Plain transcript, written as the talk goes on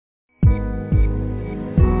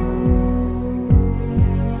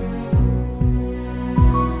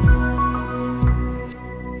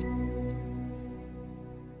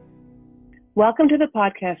Welcome to the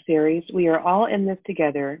podcast series, We Are All in This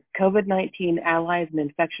Together, COVID-19 Allies in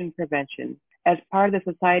Infection Prevention, as part of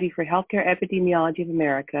the Society for Healthcare Epidemiology of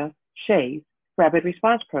America, SHAE's, Rapid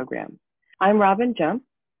Response Program. I'm Robin Jump,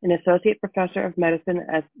 an Associate Professor of Medicine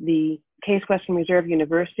at the Case Western Reserve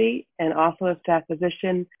University and also a staff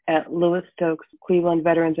physician at Louis Stokes Cleveland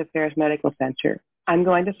Veterans Affairs Medical Center. I'm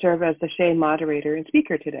going to serve as the SHAE moderator and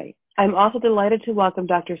speaker today. I'm also delighted to welcome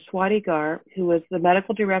Dr. Swati Gar, who is the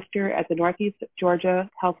medical director at the Northeast Georgia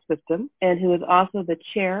Health System and who is also the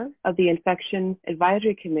chair of the Infection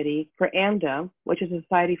Advisory Committee for AMDA, which is the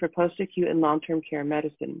Society for Post-Acute and Long-Term Care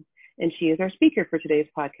Medicine. And she is our speaker for today's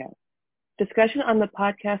podcast. Discussion on the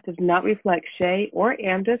podcast does not reflect SHAE or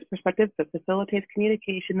AMDA's perspectives, but facilitates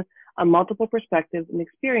communication on multiple perspectives and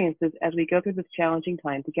experiences as we go through this challenging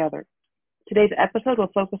time together. Today's episode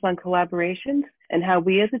will focus on collaborations and how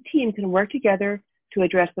we as a team can work together to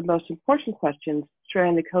address the most important questions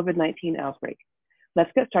during the COVID-19 outbreak.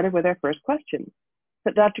 Let's get started with our first question.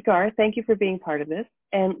 So Dr. Gar, thank you for being part of this.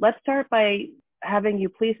 And let's start by having you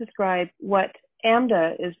please describe what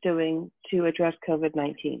AMDA is doing to address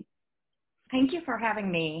COVID-19. Thank you for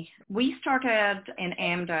having me. We started in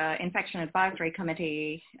AMDA Infection Advisory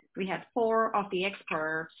Committee. We had 4 of the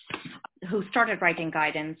experts who started writing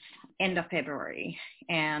guidance end of February.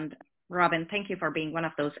 And Robin, thank you for being one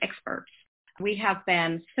of those experts. We have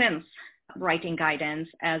been since writing guidance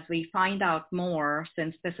as we find out more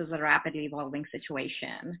since this is a rapidly evolving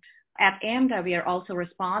situation. At AMDA, we are also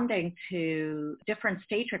responding to different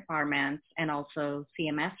state requirements and also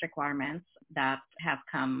CMS requirements that have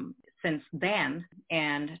come since then,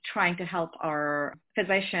 and trying to help our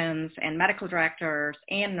physicians and medical directors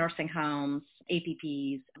and nursing homes,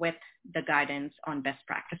 APPs, with the guidance on best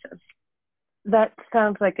practices. That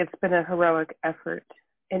sounds like it's been a heroic effort.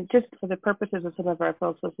 And just for the purposes of some of our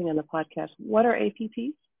folks listening on the podcast, what are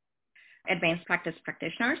APPs? Advanced Practice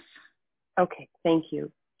Practitioners. Okay, thank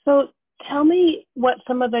you. So tell me what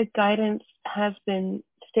some of the guidance has been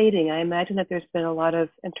stating. I imagine that there's been a lot of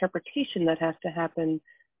interpretation that has to happen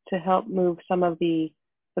to help move some of the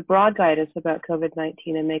broad guidance about COVID-19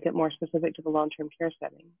 and make it more specific to the long-term care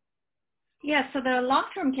setting. Yeah, so the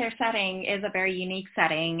long-term care setting is a very unique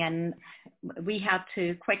setting, and we had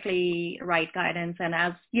to quickly write guidance. And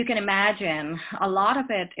as you can imagine, a lot of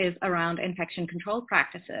it is around infection control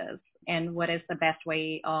practices and what is the best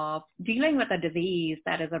way of dealing with a disease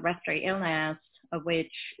that is a respiratory illness,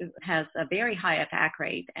 which has a very high attack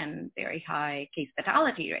rate and very high case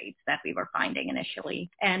fatality rates that we were finding initially.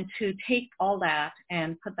 And to take all that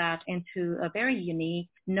and put that into a very unique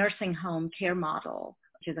nursing home care model,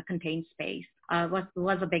 which is a contained space,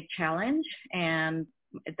 was a big challenge. And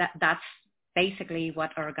that's basically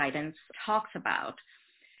what our guidance talks about.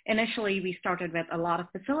 Initially, we started with a lot of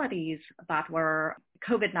facilities that were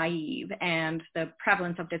COVID naive, and the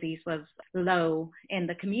prevalence of disease was low in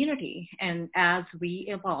the community. And as we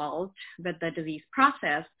evolved with the disease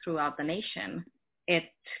process throughout the nation, it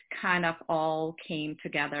kind of all came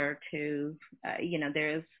together to,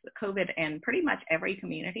 there's COVID in pretty much every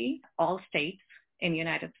community, all states in the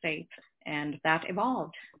United States, and that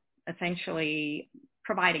evolved, essentially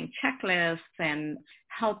providing checklists and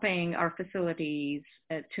helping our facilities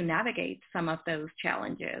to navigate some of those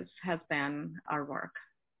challenges has been our work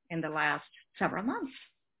in the last several months.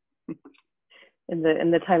 In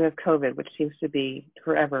the time of COVID, which seems to be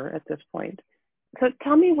forever at this point. So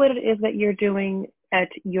tell me what it is that you're doing at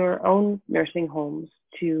your own nursing homes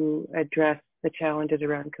to address the challenges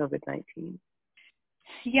around COVID-19.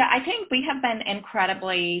 Yeah, I think we have been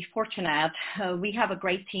incredibly fortunate. We have a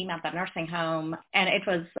great team at the nursing home, and it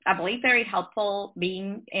was, I believe, very helpful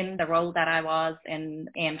being in the role that I was in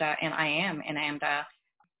AMDA, and I am in AMDA,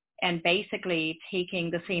 and basically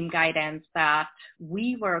taking the same guidance that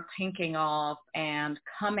we were thinking of and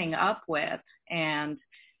coming up with and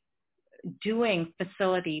doing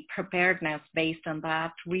facility preparedness based on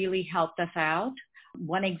that really helped us out.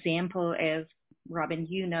 One example is, Robin,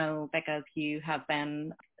 because you have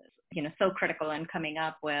been, so critical in coming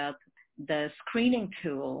up with the screening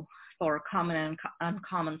tool for common and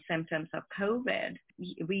uncommon symptoms of COVID.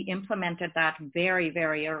 We implemented that very,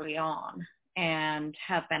 very early on and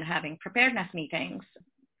have been having preparedness meetings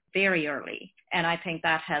very early. And I think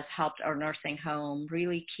that has helped our nursing home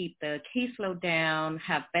really keep the caseload down,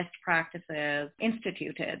 have best practices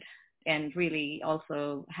instituted, and really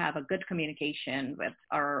also have a good communication with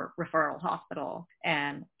our referral hospital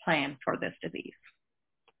and plan for this disease.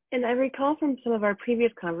 And I recall from some of our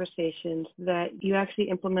previous conversations that you actually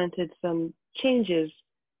implemented some changes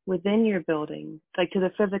within your building, like to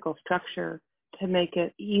the physical structure, to make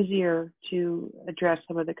it easier to address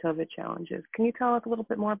some of the COVID challenges. Can you tell us a little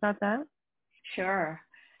bit more about that? Sure.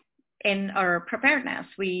 In our preparedness,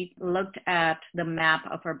 we looked at the map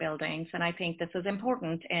of our buildings, and I think this is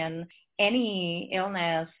important in any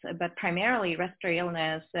illness, but primarily respiratory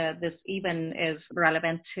illness. This even is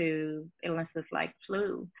relevant to illnesses like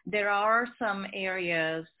flu. There are some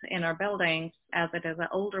areas in our buildings, as it is an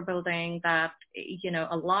older building, that,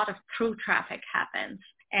 a lot of through traffic happens.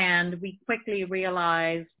 And we quickly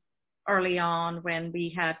realized early on when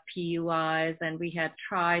we had PUIs and we had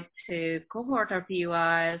tried to cohort our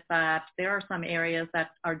PUIs that there are some areas that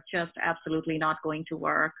are just absolutely not going to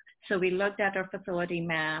work. So we looked at our facility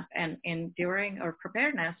map, and during our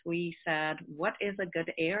preparedness, we said, what is a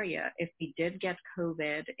good area if we did get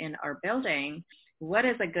COVID in our building? What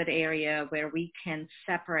is a good area where we can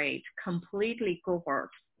separate completely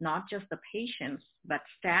cohorts, not just the patients, but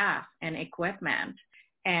staff and equipment,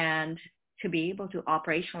 and to be able to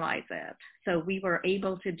operationalize it. So we were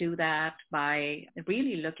able to do that by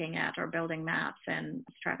really looking at our building maps and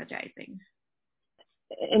strategizing.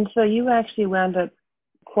 And so you actually wound up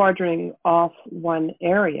quadrant off one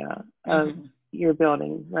area of your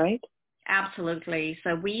building, right? Absolutely.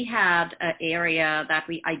 So we had an area that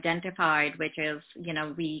we identified, which is,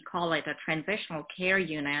 we call it a transitional care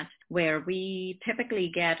unit, where we typically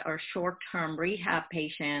get our short-term rehab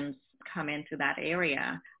patients come into that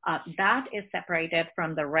area. That is separated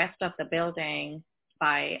from the rest of the building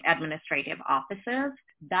by administrative offices.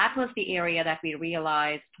 That was the area that we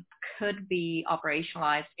realized could be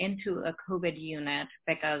operationalized into a COVID unit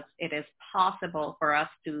because it is possible for us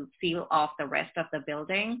to seal off the rest of the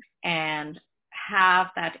building and have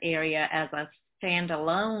that area as a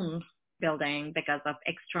standalone building because of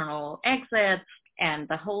external exits and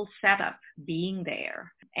the whole setup being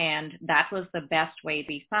there. And that was the best way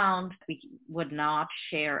we found. We would not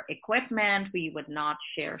share equipment. We would not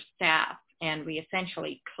share staff. And we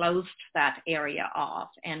essentially closed that area off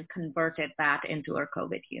and converted that into our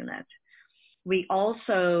COVID unit. We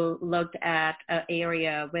also looked at an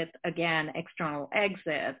area with, again, external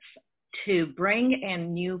exits to bring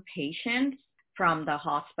in new patients from the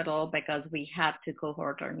hospital because we had to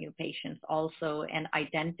cohort our new patients also and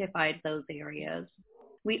identified those areas.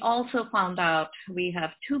 We also found out we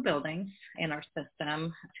have 2 buildings in our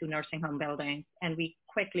system, 2 nursing home buildings, and we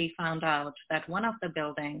quickly found out that one of the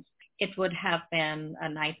buildings, it would have been a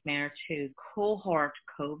nightmare to cohort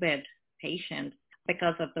COVID patients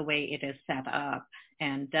because of the way it is set up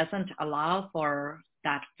and doesn't allow for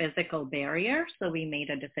that physical barrier. So we made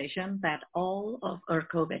a decision that all of our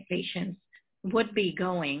COVID patients would be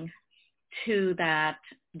going to that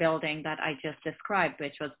building that I just described,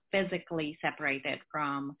 which was physically separated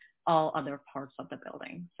from all other parts of the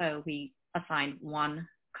building. So we assigned 1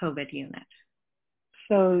 COVID unit.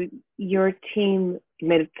 So your team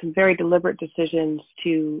made some very deliberate decisions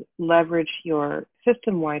to leverage your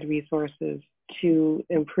system-wide resources to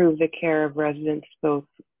improve the care of residents both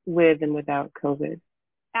with and without COVID.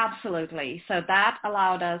 Absolutely. So that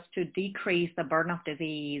allowed us to decrease the burden of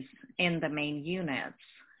disease in the main units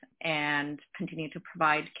and continue to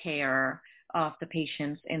provide care of the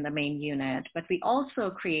patients in the main unit. But we also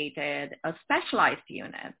created a specialized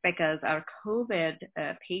unit because our COVID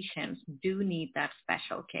patients do need that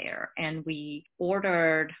special care. And we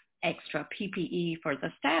ordered extra PPE for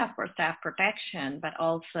the staff for staff protection, but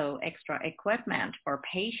also extra equipment for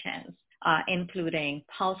patients, including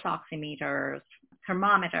pulse oximeters,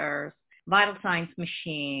 thermometers, vital signs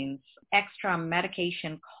machines, extra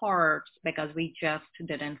medication carts because we just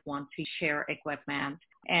didn't want to share equipment.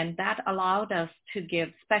 And that allowed us to give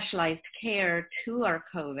specialized care to our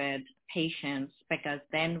COVID patients because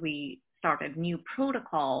then we started new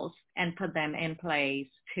protocols and put them in place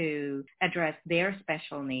to address their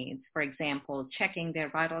special needs. For example, checking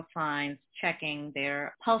their vital signs, checking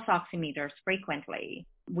their pulse oximeters frequently.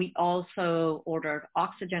 We also ordered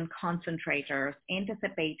oxygen concentrators,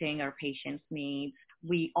 anticipating our patients' needs.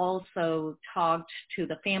 We also talked to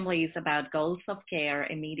the families about goals of care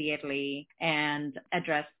immediately and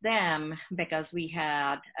addressed them because we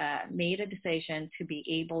had made a decision to be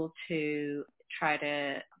able to try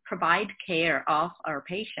to provide care of our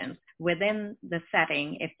patients within the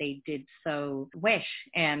setting if they did so wish.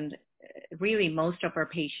 And really most of our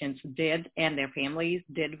patients did, and their families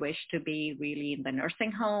did wish to be really in the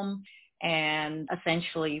nursing home. And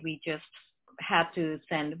essentially we just had to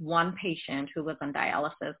send 1 patient who was on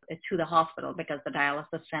dialysis to the hospital because the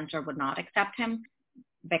dialysis center would not accept him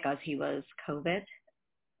because he was COVID.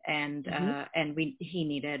 And he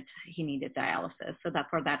needed dialysis. So that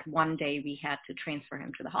for that one day we had to transfer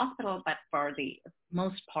him to the hospital, but for the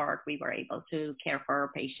most part we were able to care for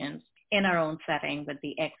our patients in our own setting with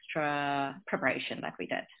the extra preparation that we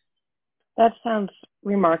did. That sounds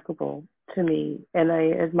remarkable to me, and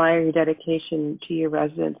I admire your dedication to your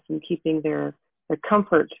residents and keeping their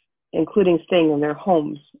comfort, including staying in their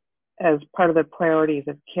homes, as part of the priorities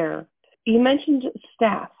of care. You mentioned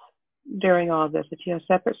staff during all this, that you have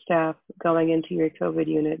separate staff going into your COVID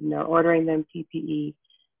unit and are ordering them PPE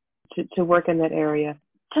to work in that area.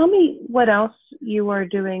 Tell me what else you are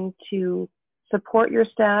doing to support your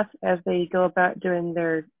staff as they go about doing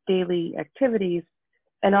their daily activities,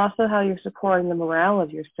 and also how you're supporting the morale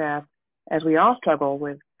of your staff as we all struggle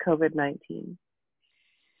with COVID-19.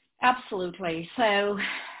 Absolutely. So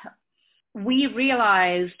we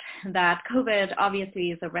realized that COVID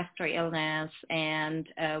obviously is a respiratory illness, and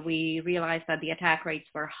we realized that the attack rates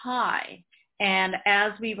were high. And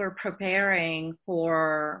as we were preparing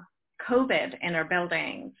for COVID in our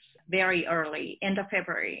buildings very early, end of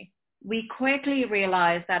February, we quickly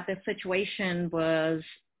realized that the situation was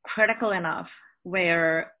critical enough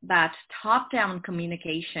where that top-down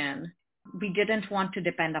communication, we didn't want to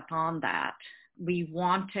depend upon that. We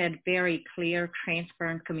wanted very clear,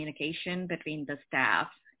 transparent communication between the staff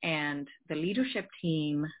and the leadership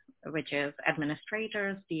team, which is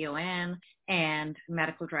administrators, DON, and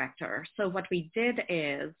medical director. So what we did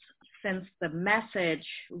is, since the message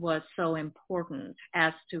was so important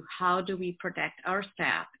as to how do we protect our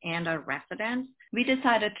staff and our residents, we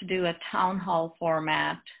decided to do a town hall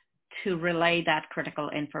format to relay that critical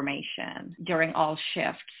information during all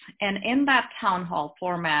shifts. And in that town hall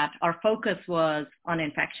format, our focus was on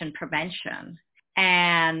infection prevention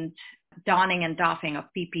and donning and doffing of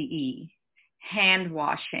PPE, hand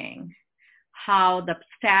washing, how the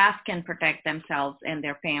staff can protect themselves and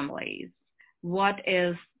their families, what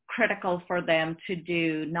is critical for them to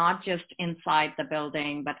do, not just inside the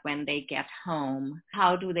building, but when they get home,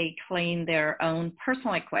 how do they clean their own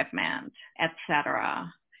personal equipment,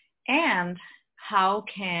 etc. And how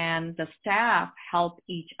can the staff help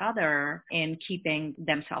each other in keeping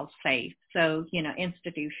themselves safe? So,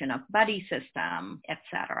 institution of buddy system,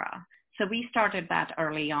 etc. So we started that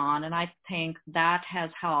early on, and I think that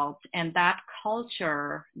has helped. And that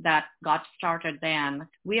culture that got started then,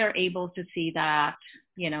 we are able to see that,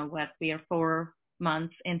 we are 4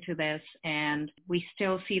 months into this, and we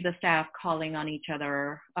still see the staff calling on each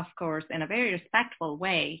other, of course, in a very respectful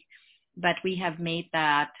way, but we have made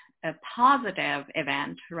that a positive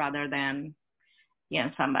event rather than,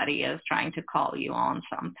 somebody is trying to call you on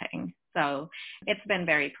something. So it's been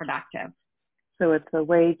very productive. So it's a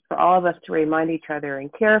way for all of us to remind each other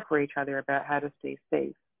and care for each other about how to stay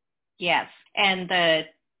safe. Yes. And the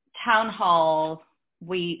town hall,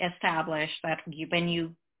 we established that when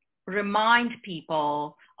you remind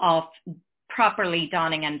people of properly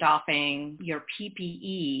donning and doffing your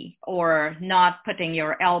PPE, or not putting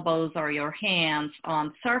your elbows or your hands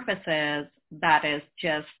on surfaces, that is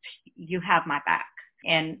just, you have my back.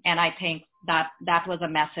 And I think that was a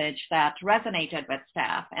message that resonated with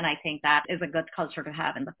staff, and I think that is a good culture to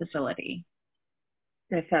have in the facility.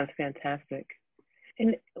 That sounds fantastic.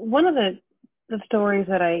 And one of the stories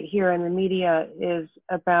that I hear in the media is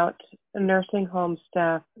about nursing home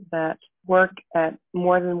staff that work at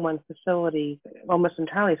more than one facility, almost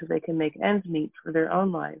entirely so they can make ends meet for their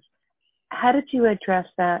own lives. How did you address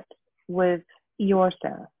that with your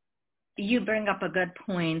staff? You bring up a good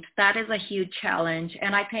point. That is a huge challenge.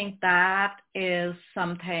 And I think that is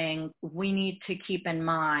something we need to keep in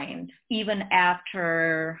mind, even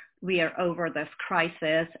after we are over this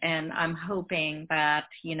crisis. And I'm hoping that,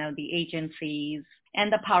 the agencies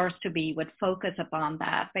and the powers to be would focus upon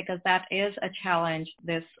that, because that is a challenge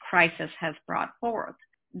this crisis has brought forth.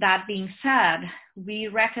 That being said, we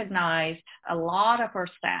recognized a lot of our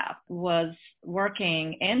staff was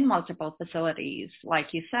working in multiple facilities,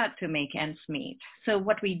 like you said, to make ends meet. So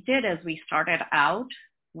what we did is we started out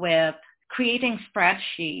with creating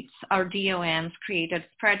spreadsheets. Our DONs created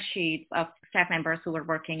spreadsheets of staff members who were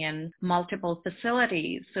working in multiple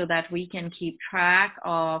facilities so that we can keep track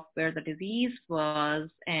of where the disease was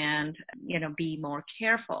and, be more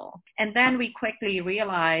careful. And then we quickly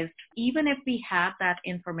realized, even if we had that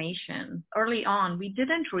information early on, we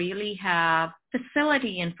didn't really have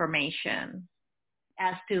facility information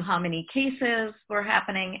as to how many cases were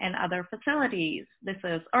happening in other facilities. This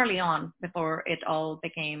is early on, before it all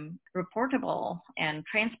became reportable and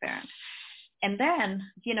transparent. And then,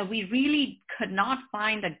 we really could not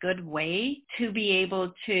find a good way to be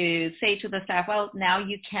able to say to the staff, well, now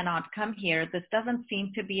you cannot come here. This doesn't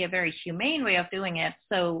seem to be a very humane way of doing it.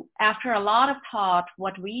 So after a lot of thought,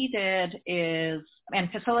 what we did is,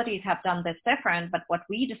 and facilities have done this different, but what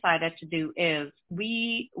we decided to do is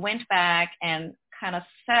we went back and kind of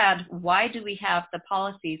said, why do we have the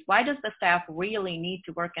policies? Why does the staff really need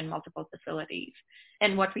to work in multiple facilities?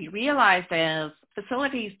 And what we realized is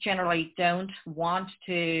facilities generally don't want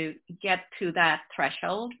to get to that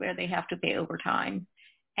threshold where they have to pay overtime.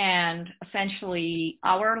 And essentially,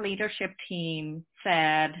 our leadership team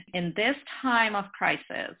said, in this time of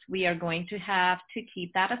crisis, we are going to have to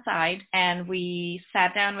keep that aside. And we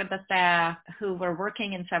sat down with the staff who were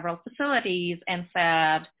working in several facilities and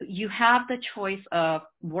said, you have the choice of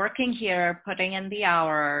working here, putting in the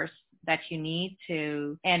hours that you need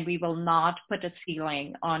to, and we will not put a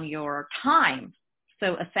ceiling on your time.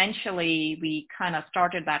 So essentially, we kind of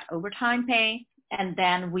started that overtime pay. And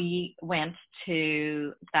then we went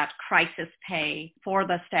to that crisis pay for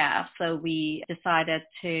the staff. So we decided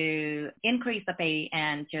to increase the pay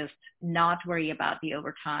and just not worry about the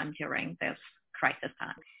overtime during this crisis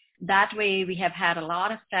time. That way, we have had a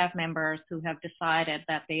lot of staff members who have decided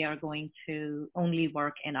that they are going to only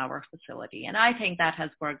work in our facility. And I think that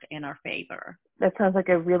has worked in our favor. That sounds like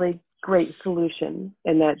a really great solution,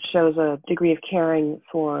 and that shows a degree of caring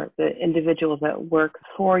for the individuals that work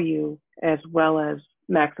for you, as well as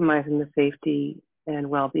maximizing the safety and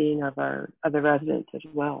well-being of the residents as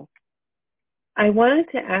well. I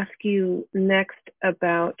wanted to ask you next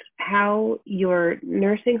about how your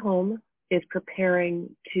nursing home is preparing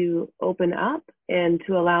to open up and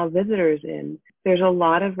to allow visitors in. There's a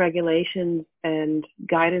lot of regulations and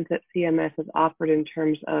guidance that CMS has offered in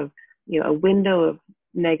terms of, a window of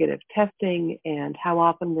negative testing and how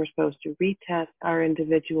often we're supposed to retest our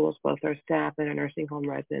individuals, both our staff and our nursing home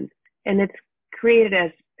residents. And it's created,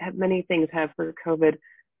 as many things have for COVID,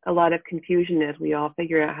 a lot of confusion as we all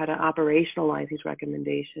figure out how to operationalize these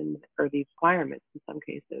recommendations or these requirements in some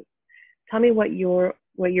cases. Tell me what you're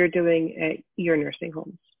doing at your nursing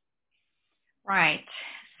homes. Right.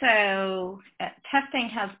 So testing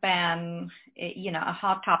has been, a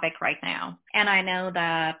hot topic right now. And I know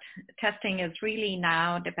that testing is really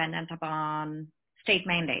now dependent upon state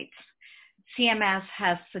mandates. CMS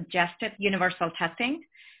has suggested universal testing,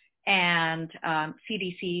 and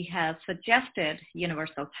CDC has suggested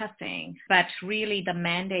universal testing, but really the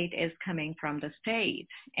mandate is coming from the state.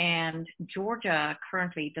 And Georgia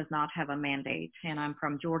currently does not have a mandate, and I'm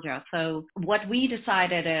from Georgia. So what we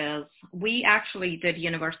decided is we actually did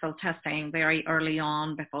universal testing very early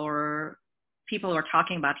on before people were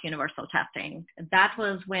talking about universal testing. That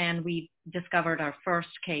was when we discovered our first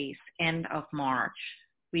case, end of March.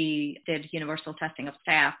 We did universal testing of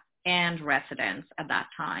staff and residents at that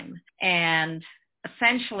time. And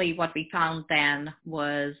essentially what we found then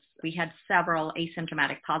was we had several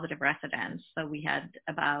asymptomatic positive residents. So we had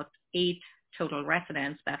about 8 total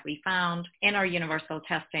residents that we found in our universal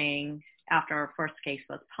testing. After our first case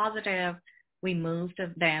was positive, we moved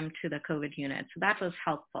them to the COVID unit. So that was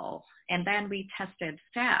helpful. And then we tested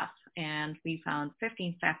staff, and we found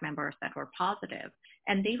 15 staff members that were positive.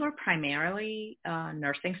 And they were primarily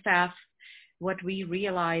nursing staff. What we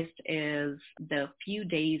realized is the few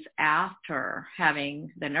days after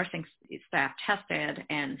having the nursing staff tested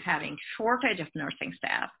and having shortage of nursing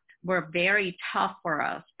staff were very tough for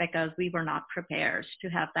us because we were not prepared to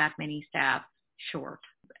have that many staff short.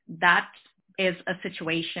 That is a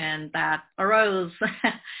situation that arose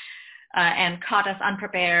and caught us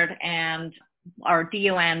unprepared, and our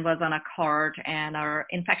DON was on a cart, and our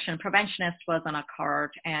infection preventionist was on a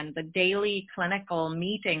cart, and the daily clinical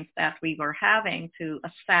meetings that we were having to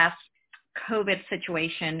assess COVID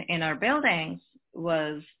situation in our buildings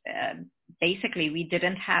was basically we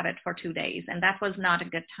didn't have it for 2 days, and that was not a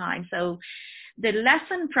good time. So the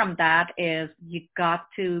lesson from that is you got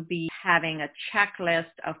to be having a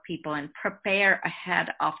checklist of people and prepare ahead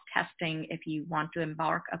of testing if you want to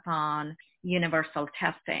embark upon universal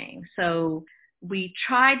testing. So we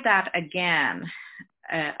tried that again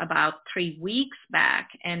about 3 weeks back,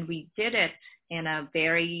 and we did it in a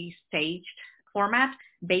very staged format,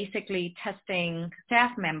 basically testing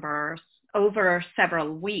staff members over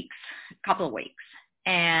several weeks, couple of weeks.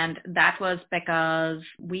 And that was because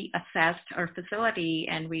we assessed our facility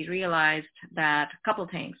and we realized that a couple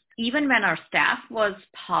things. Even when our staff was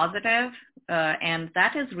positive, and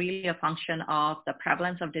that is really a function of the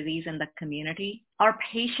prevalence of disease in the community, our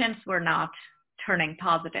patients were not turning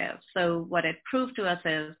positive. So what it proved to us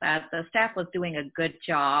is that the staff was doing a good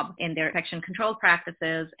job in their infection control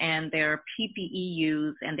practices and their PPE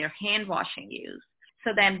use and their hand washing use.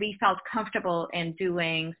 So then we felt comfortable in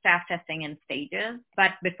doing staff testing in stages.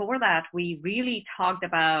 But before that, we really talked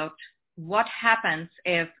about what happens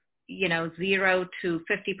if, 0 to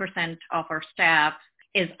 50% of our staff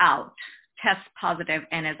is out, tests positive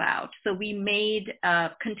and is out. So we made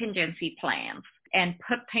contingency plans. and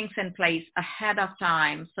put things in place ahead of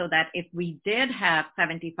time so that if we did have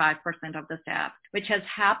 75% of the staff, which has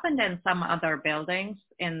happened in some other buildings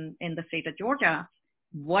in the state of Georgia,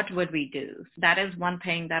 what would we do? That is one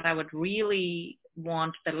thing that I would really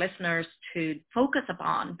want the listeners to focus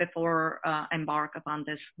upon before embark upon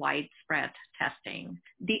this widespread testing.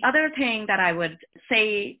 The other thing that I would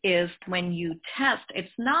say is when you test,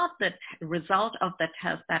 it's not the result of the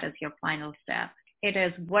test that is your final step. It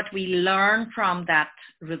is what we learn from that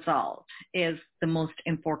result is the most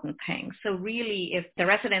important thing. So really, if the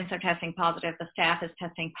residents are testing positive, the staff is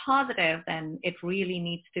testing positive, then it really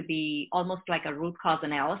needs to be almost like a root cause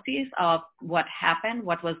analysis of what happened,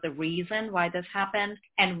 what was the reason why this happened,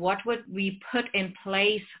 and what would we put in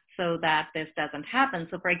place so that this doesn't happen.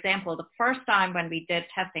 So for example, the first time when we did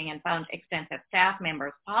testing and found extensive staff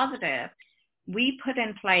members positive, we put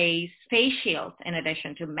in place face shields in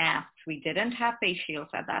addition to masks. We didn't have face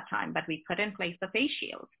shields at that time, but we put in place the face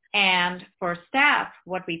shields. And for staff,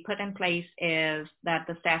 what we put in place is that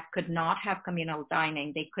the staff could not have communal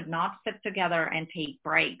dining. They could not sit together and take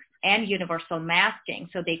breaks, and universal masking,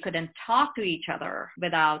 so they couldn't talk to each other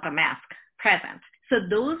without a mask present. So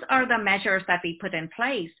those are the measures that we put in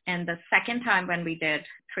place. And the second time when we did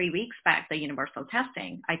 3 weeks back, the universal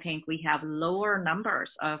testing, I think we have lower numbers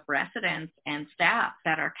of residents and staff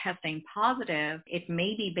that are testing positive. It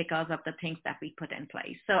may be because of the things that we put in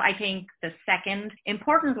place. So I think the second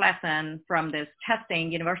important lesson from this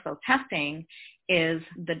testing, universal testing, is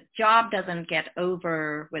the job doesn't get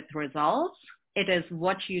over with results. It is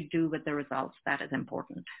what you do with the results that is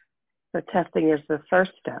important. So testing is the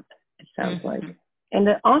first step, it sounds like. And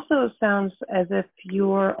it also sounds as if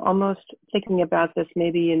you're almost thinking about this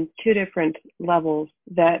maybe in two different levels,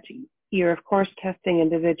 that you're, of course, testing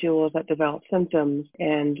individuals that develop symptoms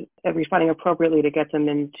and responding appropriately to get them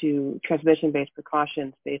into transmission-based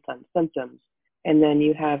precautions based on symptoms. And then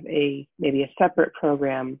you have maybe a separate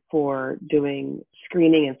program for doing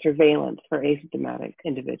screening and surveillance for asymptomatic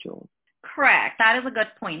individuals. Correct. That is a good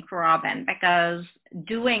point, Robin, because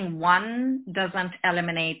doing one doesn't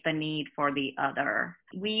eliminate the need for the other.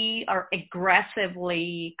 We are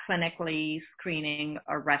aggressively clinically screening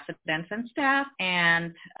our residents and staff,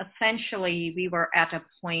 and essentially we were at a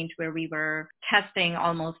point where we were testing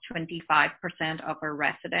almost 25% of our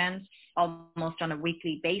residents almost on a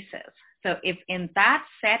weekly basis. So if in that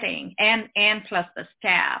setting, and plus the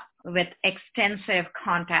staff, with extensive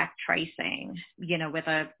contact tracing, with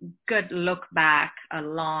a good look back, a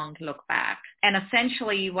long look back. And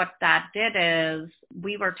essentially what that did is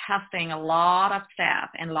we were testing a lot of staff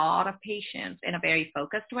and a lot of patients in a very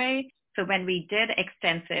focused way. So when we did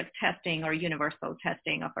extensive testing or universal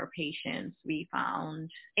testing of our patients, we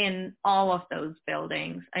found in all of those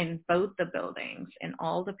buildings, in both the buildings, in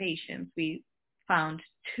all the patients, we found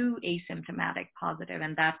 2 asymptomatic positive,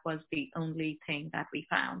 and that was the only thing that we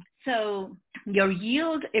found. So your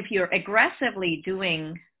yield, if you're aggressively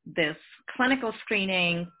doing this clinical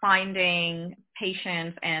screening, finding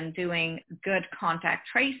patients and doing good contact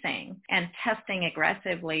tracing and testing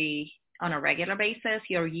aggressively on a regular basis,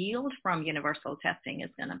 your yield from universal testing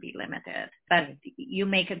is going to be limited. But you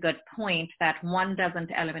make a good point that one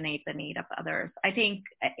doesn't eliminate the need of others. I think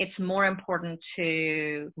it's more important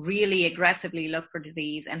to really aggressively look for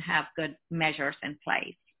disease and have good measures in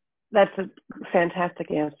place. That's a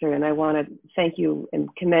fantastic answer, and I want to thank you and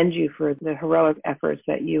commend you for the heroic efforts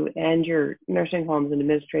that you and your nursing homes and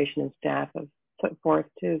administration and staff have put forth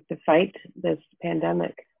to fight this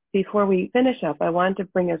pandemic. Before we finish up, I want to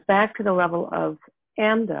bring us back to the level of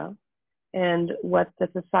AMDA and what the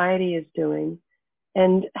society is doing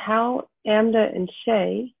and how AMDA and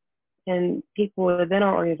SHEA and people within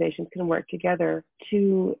our organizations can work together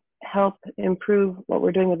to help improve what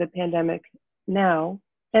we're doing with the pandemic now.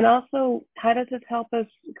 And also, how does this help us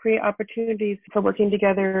create opportunities for working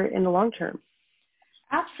together in the long term?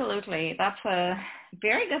 Absolutely. That's a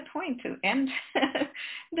very good point to end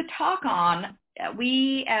the talk on.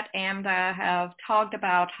 We at AMDA have talked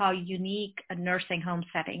about how unique nursing home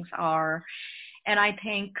settings are. And I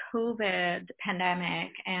think COVID pandemic,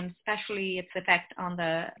 and especially its effect on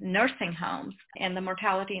the nursing homes and the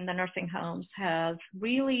mortality in the nursing homes, has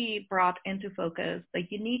really brought into focus the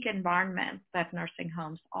unique environments that nursing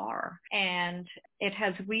homes are. And it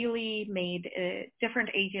has really made different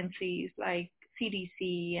agencies like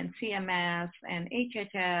CDC and CMS and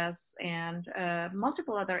HHS and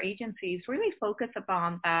multiple other agencies really focus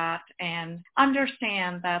upon that and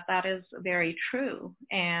understand that that is very true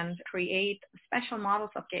and create special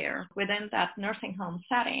models of care within that nursing home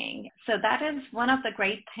setting. So that is one of the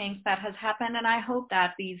great things that has happened, and I hope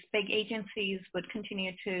that these big agencies would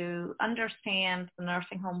continue to understand the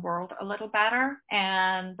nursing home world a little better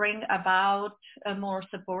and bring about a more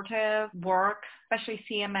supportive work, especially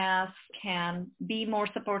CMS can be more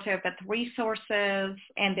supportive with resources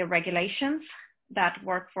and the regulations that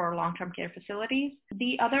work for long-term care facilities.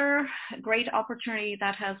 The other great opportunity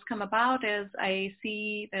that has come about is I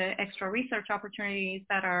see the extra research opportunities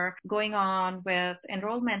that are going on with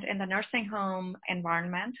enrollment in the nursing home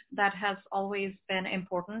environment. That has always been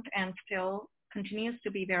important and still continues to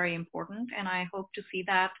be very important, and I hope to see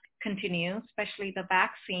that continue, especially the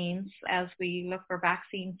vaccines as we look for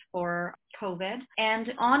vaccines for COVID.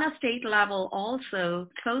 And on a state level also,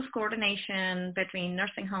 close coordination between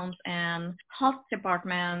nursing homes and health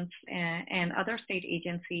departments and other state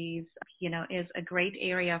agencies, is a great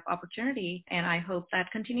area of opportunity, and I hope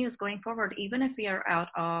that continues going forward even if we are out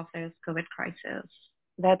of this COVID crisis.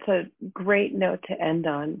 That's a great note to end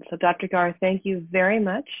on. So Dr. Gar, thank you very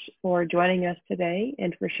much for joining us today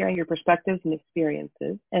and for sharing your perspectives and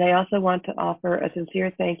experiences. And I also want to offer a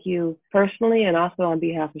sincere thank you personally and also on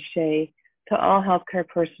behalf of SHEA to all healthcare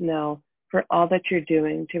personnel for all that you're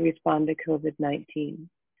doing to respond to COVID-19.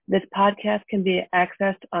 This podcast can be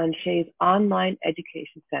accessed on SHEA's online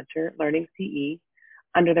education center, Learning CE,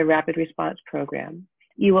 under the Rapid Response Program.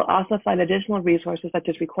 You will also find additional resources such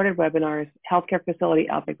as recorded webinars, healthcare facility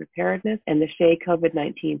outbreak preparedness, and the SHEA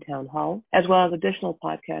COVID-19 Town Hall, as well as additional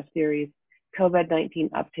podcast series, COVID-19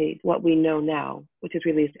 Update, What We Know Now, which is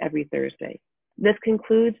released every Thursday. This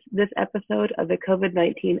concludes this episode of the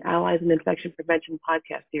COVID-19 Allies in Infection Prevention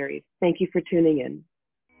podcast series. Thank you for tuning in.